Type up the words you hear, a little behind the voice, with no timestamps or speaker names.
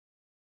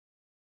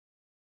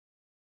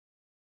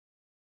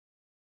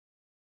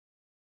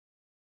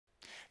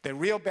The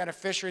real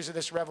beneficiaries of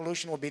this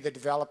revolution will be the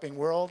developing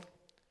world.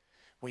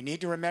 We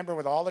need to remember,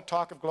 with all the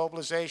talk of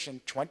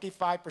globalization,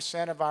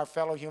 25% of our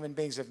fellow human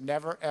beings have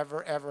never,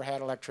 ever, ever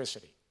had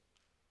electricity.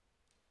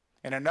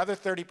 And another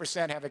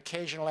 30% have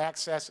occasional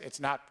access. It's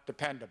not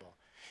dependable.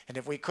 And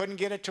if we couldn't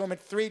get it to them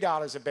at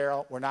 $3 a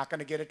barrel, we're not going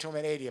to get it to them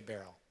at 80 a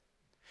barrel.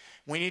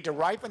 We need to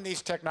ripen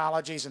these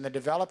technologies in the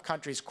developed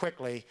countries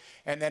quickly,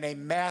 and then a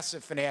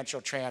massive financial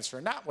transfer,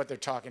 not what they're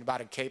talking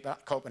about in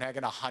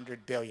Copenhagen,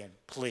 100 billion,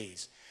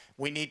 please.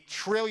 We need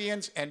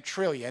trillions and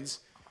trillions,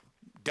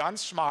 done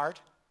smart,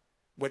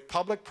 with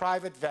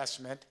public-private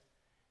investment,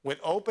 with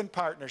open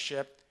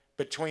partnership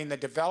between the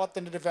developed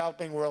and the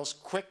developing worlds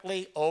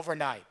quickly,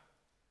 overnight.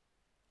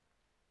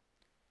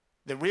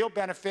 The real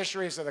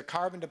beneficiaries of the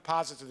carbon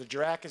deposits of the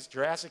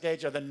Jurassic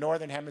Age are the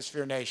Northern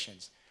Hemisphere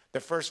nations. The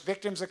first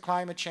victims of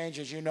climate change,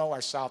 as you know,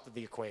 are south of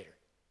the equator.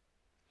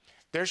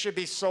 There should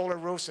be solar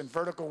roofs and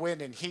vertical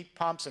wind and heat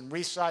pumps and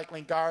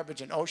recycling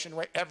garbage and ocean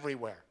waste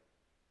everywhere.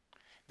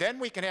 Then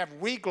we can have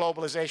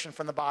re-globalization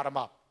from the bottom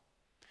up.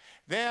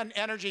 Then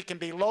energy can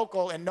be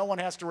local and no one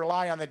has to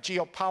rely on the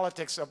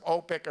geopolitics of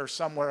OPEC or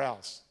somewhere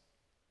else.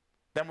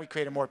 Then we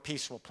create a more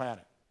peaceful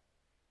planet.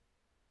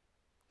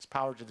 It's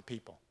power to the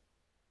people.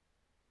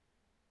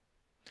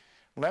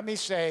 Let me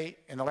say,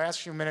 in the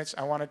last few minutes,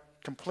 I want to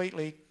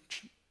completely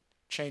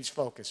change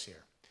focus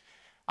here.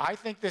 I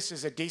think this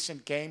is a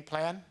decent game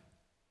plan.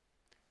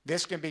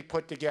 This can be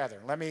put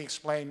together. Let me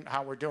explain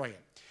how we're doing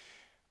it.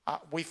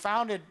 We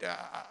founded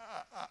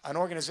an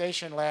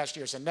organization last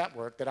year. It's a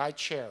network that I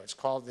chair. It's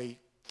called the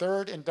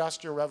Third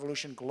Industrial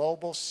Revolution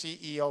Global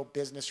CEO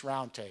Business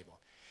Roundtable.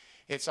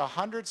 It's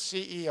 100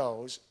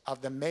 CEOs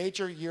of the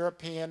major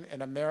European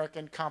and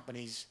American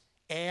companies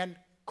and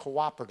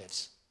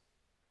cooperatives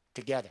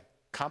together.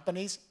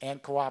 Companies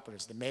and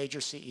cooperatives, the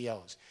major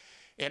CEOs.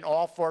 In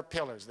all four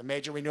pillars, the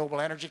major renewable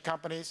energy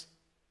companies,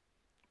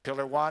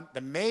 Pillar 1,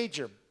 the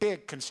major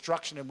big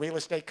construction and real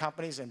estate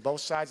companies in both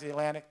sides of the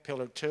Atlantic,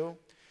 Pillar 2.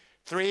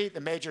 3, the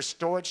major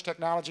storage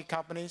technology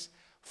companies.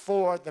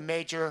 4, the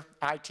major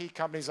IT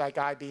companies like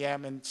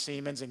IBM and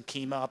Siemens and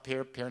Kima up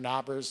here, Pierre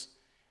Nabers.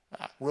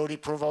 Rudy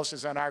Provost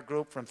is on our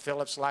group from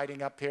Philips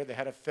Lighting up here, the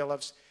head of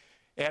Philips.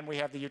 And we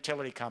have the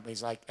utility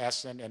companies like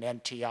Essen and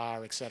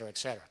NTR, et cetera, et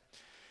cetera.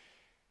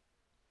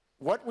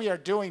 What we are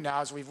doing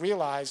now is we've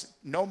realized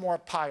no more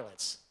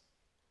pilots,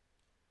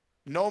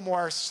 no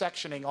more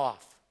sectioning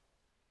off.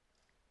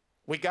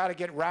 We got to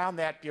get around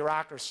that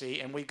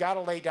bureaucracy, and we've got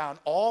to lay down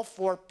all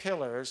 4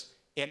 pillars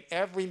in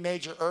every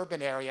major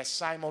urban area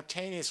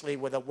simultaneously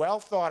with a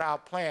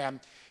well-thought-out plan.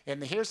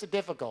 And here's the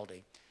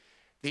difficulty.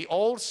 The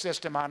old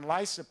system on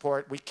life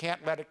support, we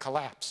can't let it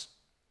collapse.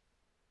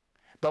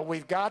 But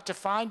we've got to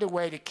find a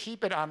way to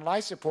keep it on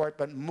life support,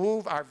 but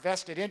move our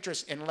vested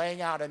interest in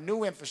laying out a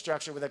new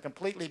infrastructure with a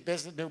completely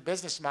new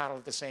business model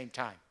at the same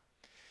time.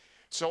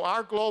 So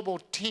our global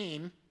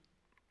team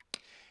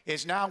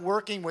is now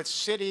working with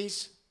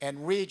cities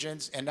and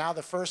regions, and now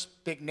the first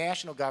big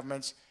national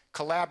governments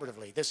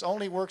collaboratively. This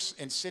only works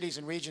in cities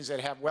and regions that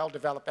have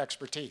well-developed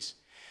expertise,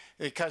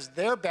 because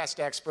their best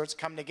experts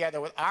come together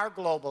with our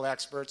global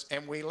experts,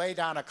 and we lay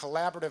down a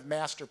collaborative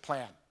master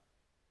plan.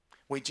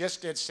 We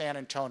just did San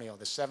Antonio,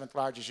 the 7th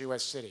largest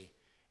U.S. city.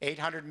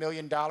 $800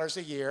 million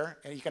a year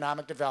in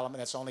economic development.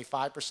 That's only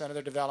 5% of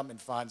their development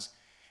funds.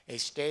 A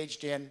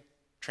staged-in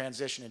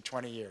transition in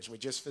 20 years. We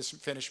just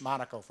finished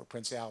Monaco for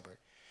Prince Albert.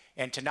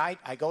 And tonight,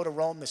 I go to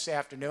Rome this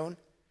afternoon.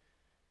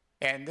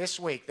 And this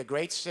week, the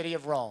great city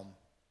of Rome,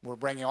 we're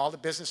bringing all the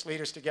business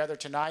leaders together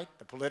tonight,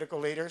 the political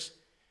leaders.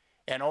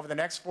 And over the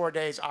next 4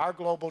 days, our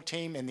global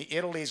team and the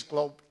Italy's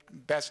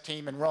best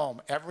team in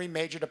Rome, every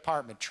major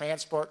department,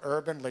 transport,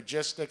 urban,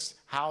 logistics,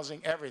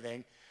 housing,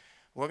 everything,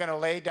 we're going to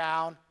lay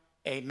down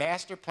a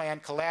master plan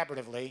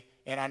collaboratively,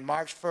 and on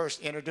March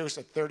 1st, introduce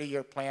a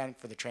 30-year plan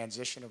for the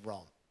transition of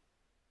Rome.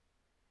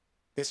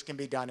 This can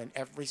be done in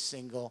every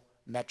single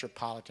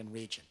metropolitan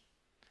region.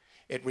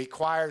 It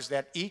requires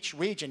that each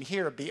region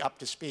here be up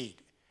to speed.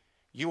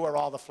 You are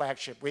all the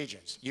flagship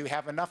regions. You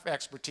have enough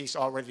expertise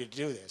already to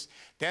do this.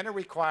 Then it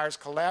requires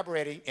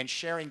collaborating and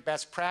sharing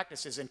best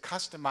practices and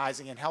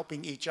customizing and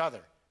helping each other.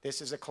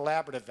 This is a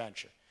collaborative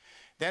venture.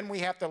 Then we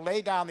have to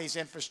lay down these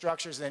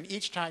infrastructures, and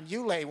each time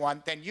you lay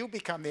one, then you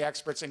become the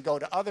experts and go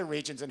to other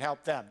regions and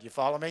help them. Do you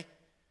follow me?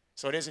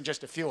 So it isn't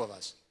just a few of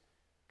us,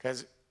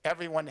 because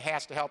everyone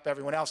has to help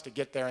everyone else to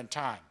get there in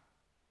time.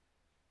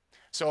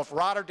 So if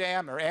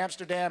Rotterdam or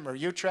Amsterdam or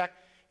Utrecht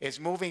is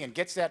moving and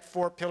gets that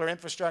 4-pillar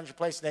infrastructure in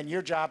place, then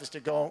your job is to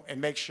go and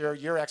make sure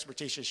your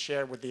expertise is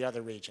shared with the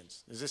other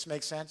regions. Does this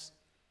make sense?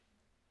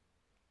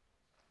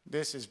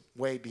 This is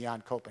way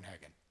beyond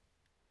Copenhagen.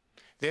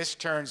 This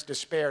turns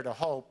despair to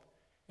hope,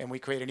 and we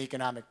create an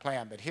economic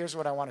plan. But here's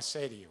what I want to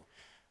say to you.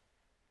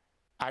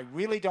 I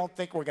really don't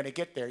think we're going to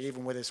get there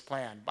even with this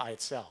plan by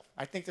itself.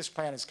 I think this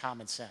plan is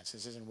common sense.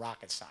 This isn't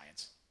rocket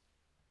science.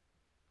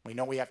 We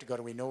know we have to go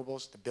to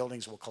renewables. The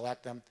buildings will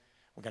collect them.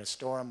 We're going to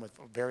store them with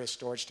various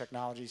storage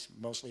technologies,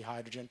 mostly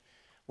hydrogen.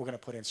 We're going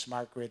to put in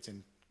smart grids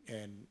and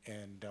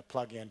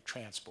plug-in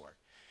transport.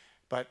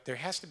 But there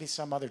has to be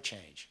some other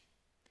change.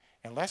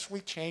 Unless we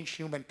change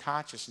human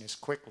consciousness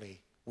quickly,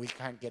 we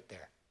can't get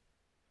there.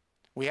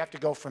 We have to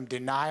go from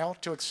denial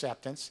to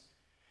acceptance,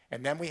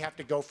 and then we have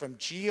to go from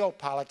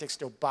geopolitics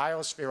to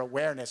biosphere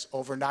awareness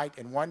overnight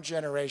in one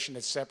generation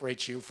that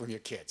separates you from your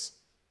kids.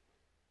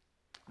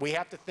 We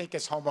have to think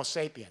as Homo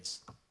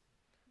sapiens.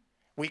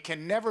 We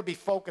can never be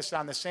focused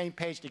on the same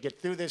page to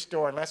get through this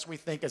door unless we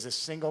think as a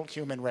single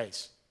human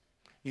race.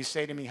 You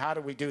say to me, how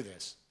do we do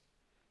this?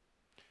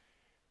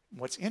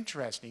 What's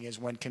interesting is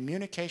when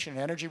communication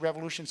and energy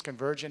revolutions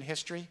converge in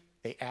history,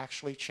 they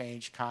actually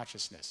change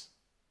consciousness.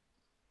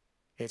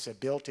 It's a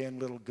built-in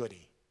little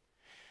goodie.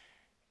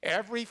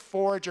 Every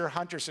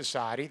forager-hunter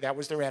society, that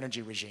was their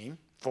energy regime,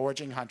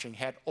 foraging, hunting,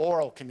 had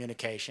oral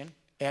communication,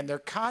 and their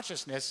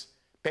consciousness,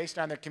 based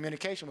on their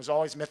communication, was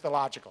always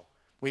mythological.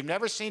 We've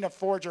never seen a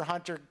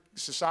forager-hunter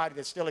society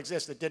that still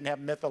exists that didn't have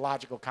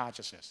mythological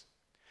consciousness.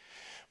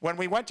 When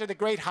we went to the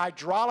great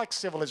hydraulic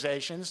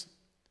civilizations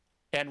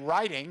and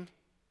writing,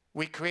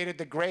 we created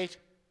the great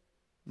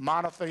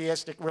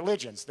monotheistic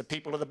religions, the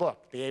people of the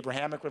book, the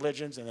Abrahamic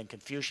religions, and then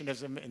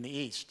Confucianism in the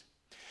East.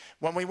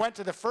 When we went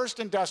to the first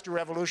industrial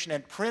revolution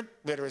and print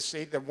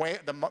literacy,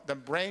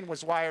 the brain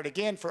was wired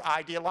again for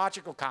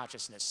ideological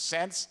consciousness,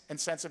 sense and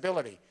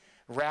sensibility,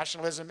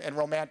 rationalism and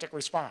romantic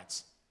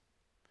response.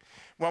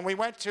 When we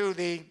went to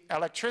the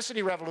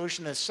electricity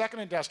revolution, the second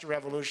industrial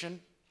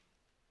revolution,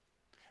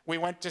 we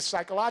went to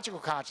psychological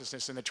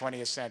consciousness in the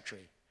 20th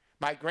century.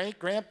 My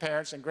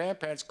great-grandparents and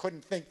grandparents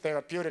couldn't think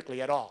therapeutically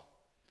at all.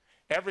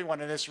 Everyone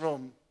in this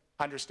room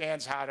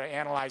understands how to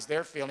analyze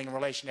their feeling in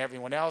relation to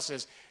everyone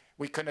else's.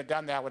 We couldn't have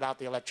done that without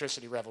the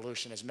electricity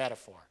revolution as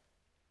metaphor.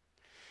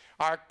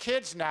 Our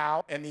kids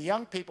now and the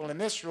young people in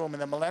this room in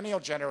the millennial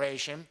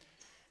generation,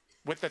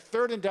 with the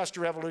third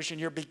industrial revolution,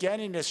 you're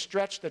beginning to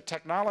stretch the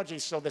technology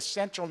so the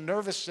central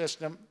nervous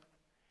system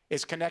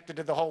is connected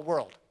to the whole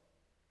world.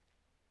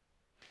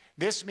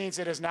 This means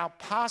it is now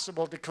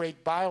possible to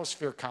create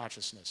biosphere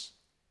consciousness.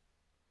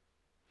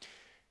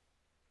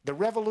 The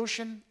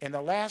revolution in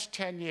the last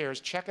 10 years,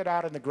 check it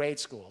out in the grade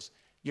schools.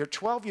 Your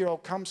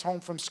 12-year-old comes home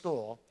from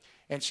school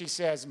and she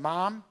says,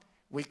 Mom,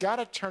 we got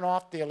to turn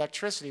off the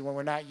electricity when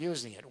we're not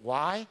using it.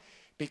 Why?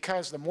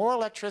 Because the more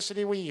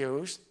electricity we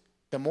use,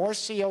 the more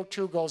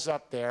CO2 goes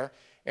up there,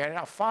 and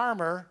a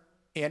farmer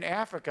in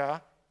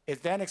Africa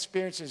then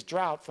experiences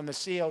drought from the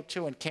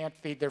CO2 and can't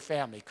feed their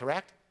family,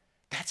 correct?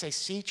 That's a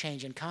sea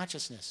change in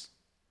consciousness.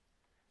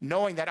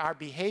 Knowing that our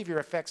behavior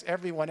affects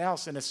everyone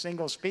else in a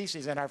single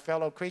species and our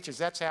fellow creatures.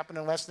 That's happened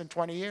in less than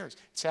 20 years.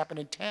 It's happened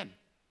in 10.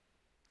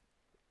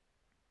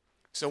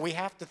 So we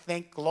have to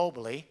think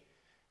globally.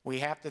 We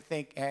have to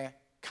think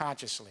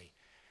consciously.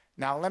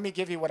 Now, let me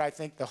give you what I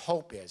think the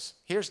hope is.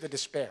 Here's the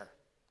despair.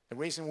 The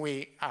reason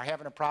we are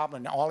having a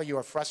problem, and all of you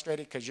are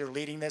frustrated because you're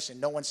leading this and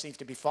no one seems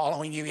to be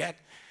following you yet,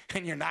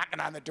 and you're knocking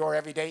on the door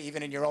every day,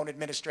 even in your own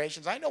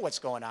administrations. I know what's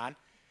going on.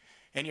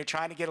 And you're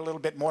trying to get a little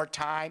bit more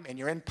time, and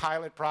you're in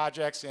pilot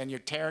projects, and you're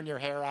tearing your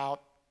hair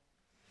out.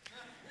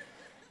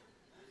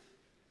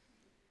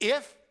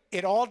 If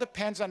it all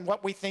depends on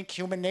what we think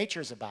human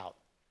nature is about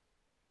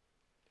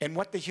and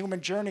what the human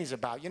journey is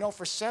about. You know,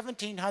 for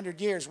 1,700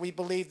 years, we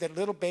believed that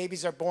little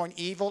babies are born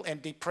evil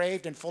and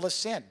depraved and full of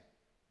sin.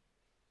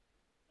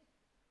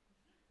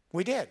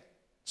 We did.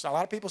 So a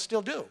lot of people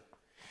still do.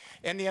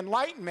 In the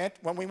Enlightenment,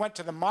 when we went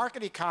to the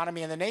market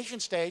economy and the nation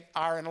state,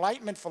 our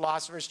Enlightenment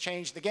philosophers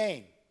changed the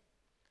game.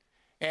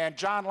 And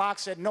John Locke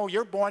said, no,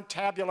 you're born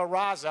tabula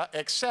rasa,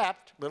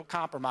 except, little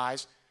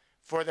compromise,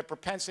 for the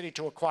propensity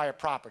to acquire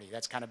property.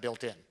 That's kind of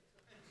built in.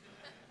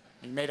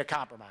 He made a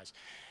compromise.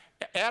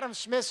 Adam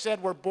Smith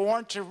said we're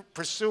born to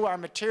pursue our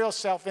material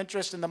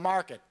self-interest in the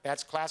market.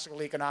 That's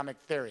classical economic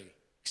theory.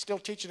 We still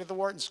teach it at the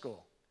Wharton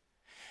School.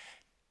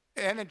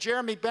 And then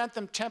Jeremy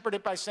Bentham tempered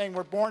it by saying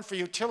we're born for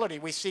utility.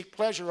 We seek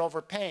pleasure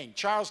over pain.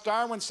 Charles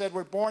Darwin said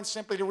we're born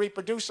simply to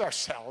reproduce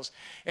ourselves.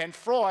 And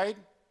Freud,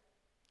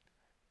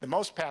 the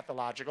most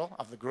pathological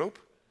of the group,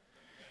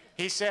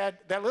 he said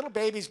that little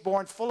baby's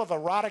born full of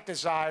erotic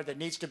desire that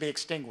needs to be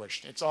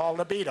extinguished. It's all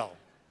libido.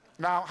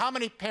 Now, how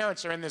many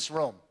parents are in this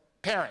room?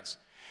 Parents.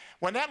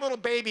 When that little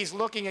baby's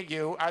looking at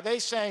you, are they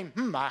saying,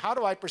 how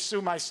do I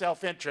pursue my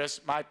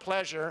self-interest, my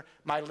pleasure,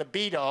 my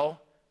libido?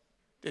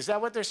 Is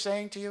that what they're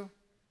saying to you?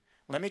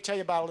 Let me tell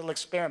you about a little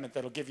experiment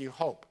that'll give you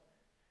hope.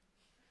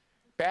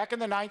 Back in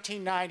the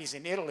 1990s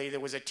in Italy, there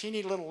was a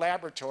teeny little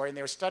laboratory, and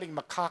they were studying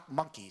macaque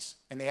monkeys,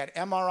 and they had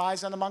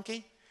MRIs on the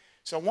monkey.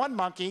 So one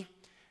monkey,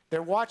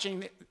 they're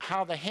watching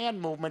how the hand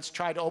movements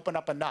try to open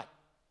up a nut.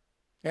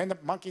 And the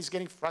monkey's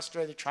getting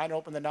frustrated trying to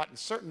open the nut, and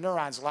certain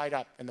neurons light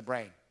up in the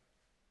brain.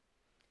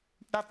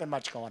 Nothing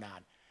much going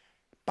on.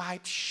 By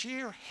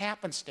sheer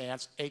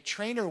happenstance, a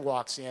trainer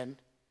walks in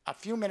a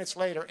few minutes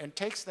later and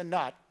takes the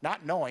nut,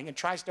 not knowing, and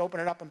tries to open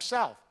it up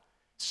himself.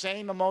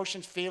 Same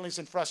emotions, feelings,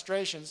 and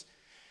frustrations.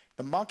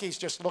 The monkey's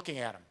just looking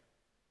at him,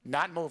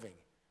 not moving.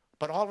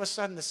 But all of a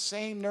sudden, the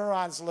same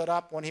neurons lit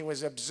up when he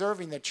was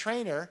observing the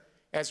trainer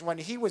as when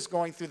he was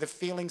going through the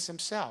feelings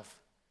himself.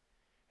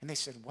 And they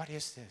said, what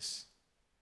is this?